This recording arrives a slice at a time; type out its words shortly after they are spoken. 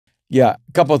Yeah,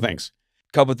 a couple of things.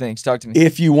 Couple of things. Talk to me.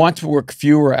 If you want to work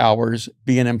fewer hours,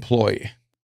 be an employee.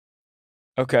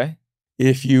 Okay.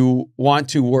 If you want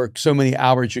to work so many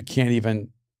hours you can't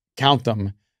even count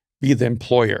them, be the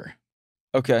employer.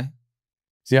 Okay.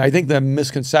 See, I think the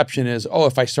misconception is, oh,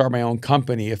 if I start my own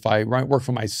company, if I work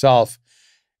for myself,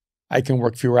 I can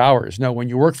work fewer hours. No, when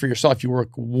you work for yourself, you work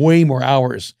way more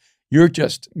hours. You're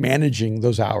just managing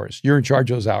those hours. You're in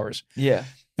charge of those hours. Yeah.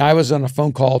 I was on a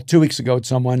phone call 2 weeks ago with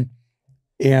someone,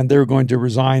 and they were going to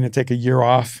resign and take a year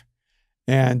off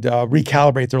and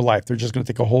recalibrate their life. They're just going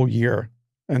to take a whole year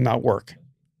and not work.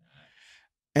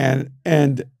 And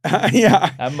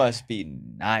yeah. That must be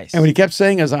nice. And what he kept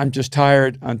saying is, I'm just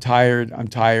tired. I'm tired. I'm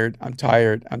tired. I'm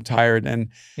tired. I'm tired. And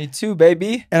me too,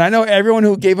 baby. And I know everyone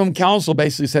who gave him counsel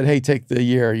basically said, hey, take the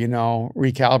year, you know,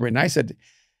 recalibrate. And I said,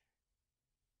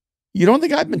 you don't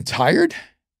think I've been tired?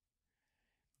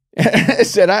 I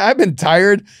said, I've been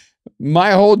tired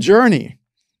my whole journey.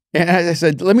 And I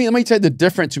said, let me tell you the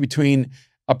difference between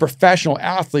a professional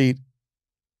athlete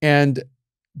and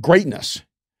greatness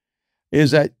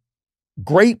is that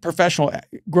great professional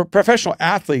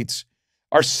athletes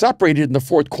are separated in the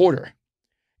fourth quarter.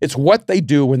 It's what they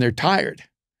do when they're tired.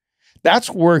 That's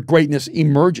where greatness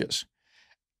emerges.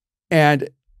 And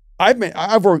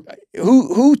I've worked,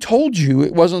 who told you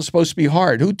it wasn't supposed to be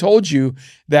hard? Who told you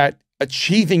that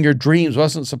achieving your dreams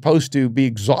wasn't supposed to be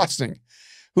exhausting?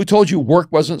 Who told you work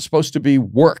wasn't supposed to be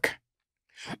work?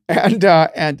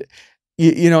 And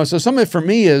you know, so some of it for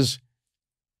me is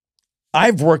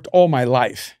I've worked all my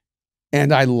life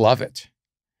and I love it.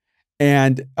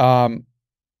 And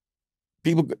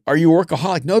people, are you a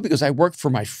workaholic? No, because I work for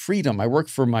my freedom. I work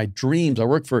for my dreams. I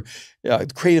work for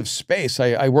creative space.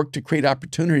 I work to create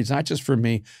opportunities, not just for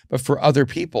me, but for other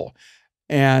people.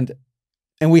 And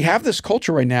we have this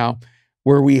culture right now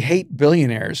where we hate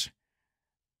billionaires.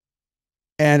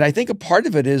 And I think a part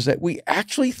of it is that we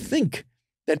actually think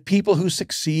that people who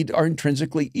succeed are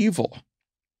intrinsically evil.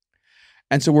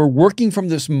 And so we're working from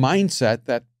this mindset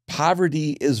that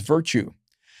poverty is virtue.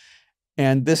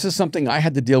 And this is something I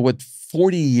had to deal with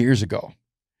 40 years ago.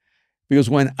 Because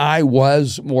when I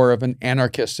was more of an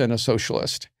anarchist and a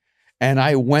socialist, and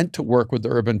I went to work with the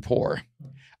urban poor,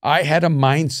 I had a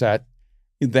mindset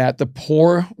that the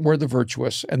poor were the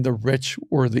virtuous and the rich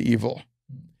were the evil.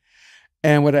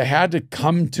 And what I had to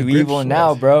come to grips evil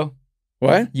now, bro.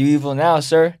 What? You evil now,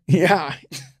 sir. Yeah.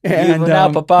 You evil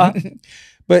now, papa.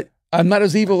 But I'm not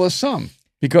as evil as some.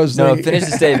 Because no, finish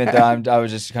the statement though. I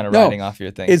was just kind of writing off your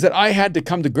thing. Is that I had to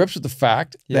come to grips with the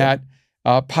fact that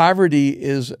poverty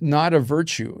is not a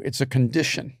virtue. It's a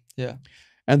condition. Yeah.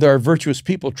 And there are virtuous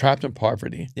people trapped in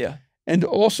poverty. Yeah. And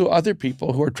also other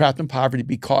people who are trapped in poverty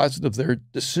because of their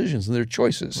decisions and their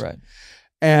choices. Right.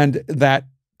 And that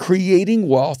creating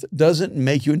wealth doesn't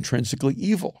make you intrinsically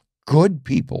evil. Good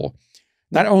people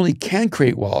not only can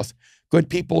create wealth, good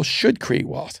people should create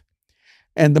wealth.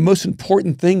 And the most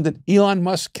important thing that Elon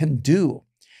Musk can do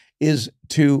is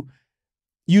to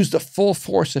use the full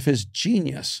force of his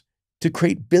genius to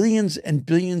create billions and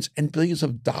billions and billions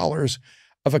of dollars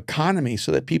of economy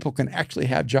so that people can actually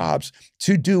have jobs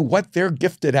to do what they're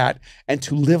gifted at and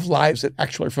to live lives that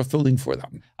actually are fulfilling for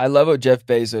them. I love what Jeff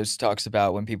Bezos talks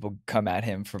about when people come at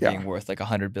him for being worth like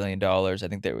 $100 billion. I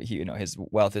think that his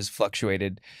wealth has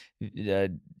fluctuated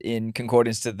in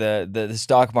concordance to the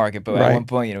stock market. But at one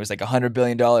point, it was like $100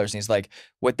 billion. And he's like,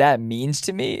 what that means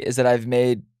to me is that I've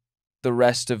made the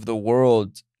rest of the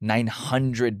world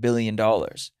 $900 billion.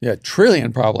 Yeah,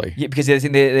 trillion probably. Yeah, because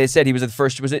they said he was the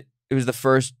first, it was the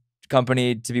first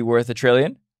company to be worth $1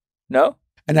 trillion? No?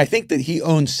 And I think that he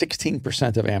owns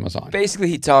 16% of Amazon. Basically,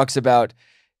 he talks about,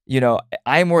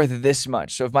 I'm worth this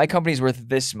much. So if my company's worth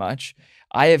this much,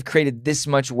 I have created this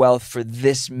much wealth for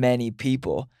this many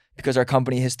people because our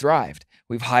company has thrived.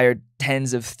 We've hired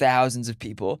tens of thousands of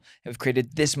people and we've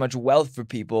created this much wealth for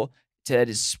people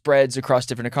that spreads across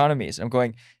different economies. I'm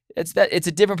going, it's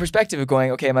a different perspective of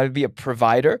going, okay, I'm going to be a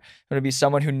provider. I'm going to be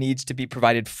someone who needs to be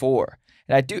provided for.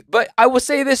 And I do, but I will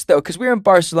say this though, because we were in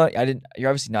Barcelona. You're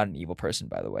obviously not an evil person,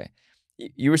 by the way.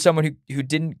 You were someone who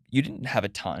didn't have a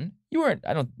ton. You weren't,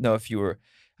 I don't know if you were,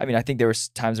 I think there were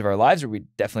times of our lives where we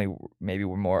definitely maybe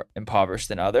were more impoverished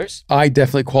than others. I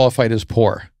definitely qualified as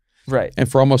poor. Right. And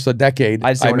for almost a decade,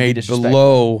 I made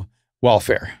below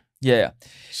welfare. Yeah.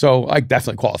 So I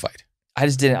definitely qualified. I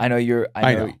just didn't, I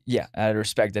know. Yeah. Out of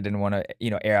respect, I didn't want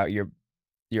to, air out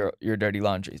your dirty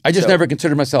laundry. I just never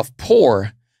considered myself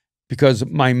poor because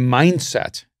my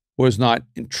mindset was not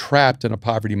entrapped in a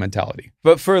poverty mentality.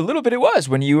 But for a little bit it was.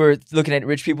 When you were looking at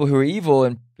rich people who were evil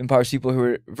and impoverished people who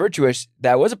were virtuous,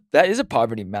 that is a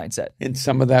poverty mindset. And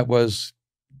some of that was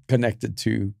connected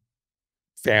to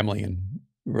family and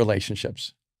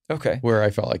relationships Okay. where I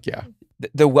felt like, yeah,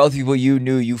 The wealthy people you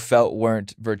knew you felt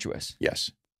weren't virtuous.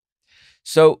 yes.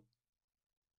 So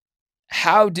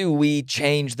how do we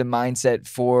change the mindset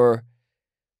for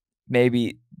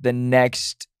maybe the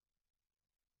next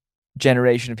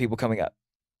generation of people coming up?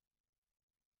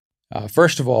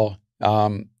 First of all,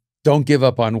 don't give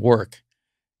up on work.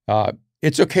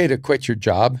 It's okay to quit your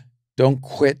job. Don't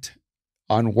quit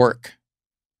on work.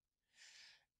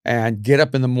 And get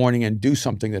up in the morning and do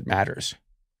something that matters.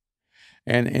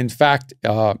 And in fact,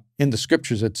 in the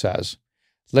scriptures it says,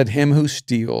 let him who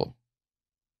steals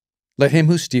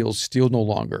steal no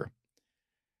longer,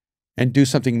 and do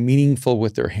something meaningful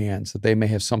with their hands, that they may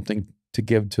have something to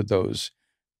give to those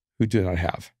who do not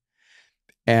have.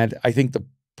 And I think the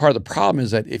part of the problem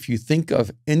is that if you think of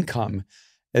income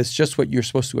as just what you're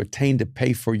supposed to attain to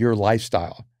pay for your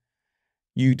lifestyle,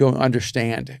 you don't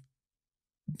understand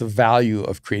the value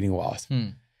of creating wealth.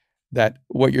 That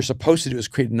what you're supposed to do is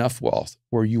create enough wealth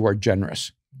where you are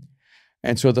generous.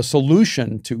 And so the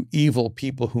solution to evil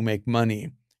people who make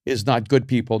money is not good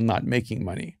people not making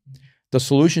money. The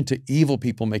solution to evil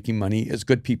people making money is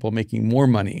good people making more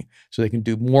money so they can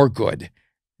do more good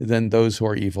than those who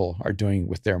are evil are doing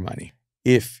with their money.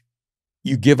 If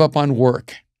you give up on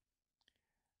work,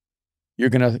 you're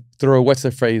going to throw, what's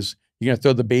the phrase? You're going to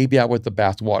throw the baby out with the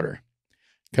bathwater.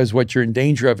 Because what you're in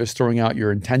danger of is throwing out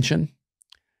your intention,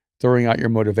 throwing out your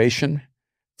motivation,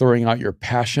 throwing out your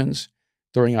passions,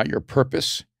 throwing out your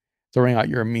purpose, throwing out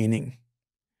your meaning.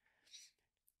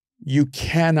 You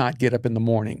cannot get up in the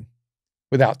morning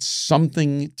without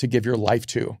something to give your life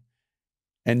to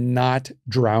and not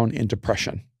drown in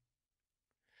depression.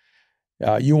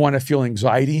 You want to feel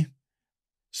anxiety?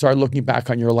 Start looking back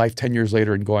on your life 10 years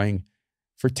later and going,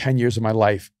 for 10 years of my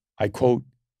life, I quote,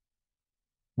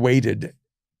 waited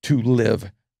to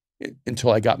live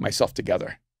until I got myself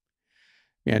together.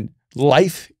 And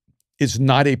life is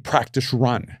not a practice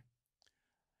run.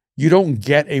 You don't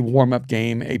get a warm-up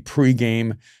game, a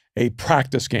pre-game, a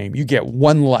practice game. You get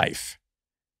one life,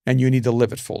 and you need to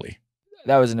live it fully.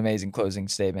 That was an amazing closing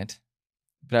statement.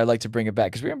 But I'd like to bring it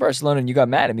back because we were in Barcelona and you got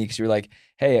mad at me because you were like,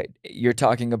 hey, you're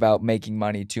talking about making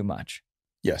money too much.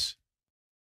 Yes.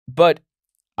 But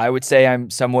I would say I'm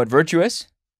somewhat virtuous.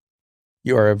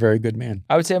 You are a very good man.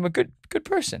 I would say I'm a good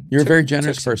person. You're a very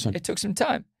generous person. It took some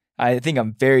time. I think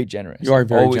I'm very generous. You are a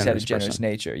very always generous had a generous person.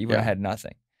 nature, even when I had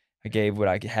nothing. I gave what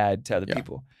I had to other Yeah.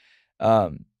 people.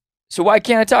 So why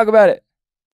can't I talk about it?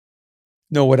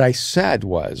 No, what I said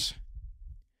was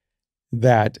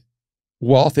that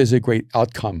wealth is a great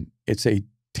outcome. It's a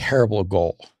terrible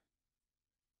goal.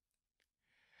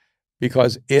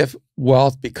 Because if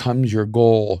wealth becomes your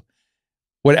goal,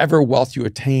 whatever wealth you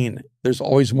attain, there's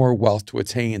always more wealth to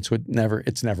attain. So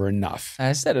it's never enough.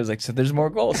 I said, I was like, so there's more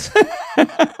goals.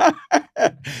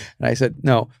 And I said,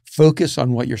 no, focus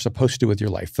on what you're supposed to do with your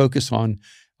life. Focus on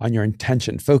your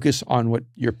intention. Focus on what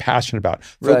you're passionate about.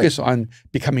 Focus on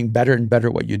becoming better and better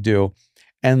at what you do.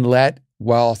 And let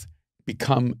wealth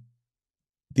become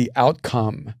the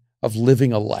outcome of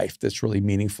living a life that's really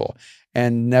meaningful.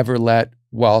 And never let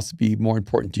wealth be more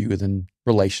important to you than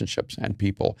relationships and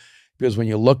people. Because when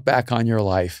you look back on your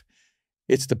life,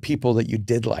 it's the people that you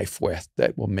did life with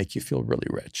that will make you feel really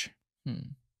rich.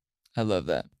 I love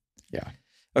that. Yeah.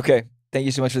 Okay. Thank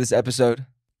you so much for this episode.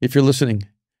 If you're listening,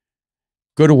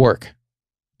 go to work.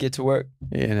 Get to work.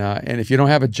 And if you don't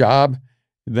have a job,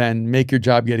 then make your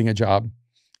job getting a job.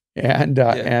 And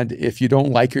if you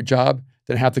don't like your job,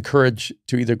 then have the courage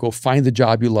to either go find the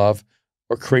job you love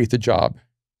or create the job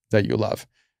that you love.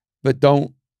 But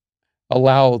don't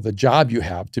allow the job you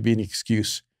have to be an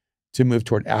excuse to move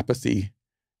toward apathy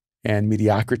and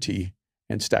mediocrity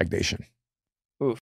and stagnation.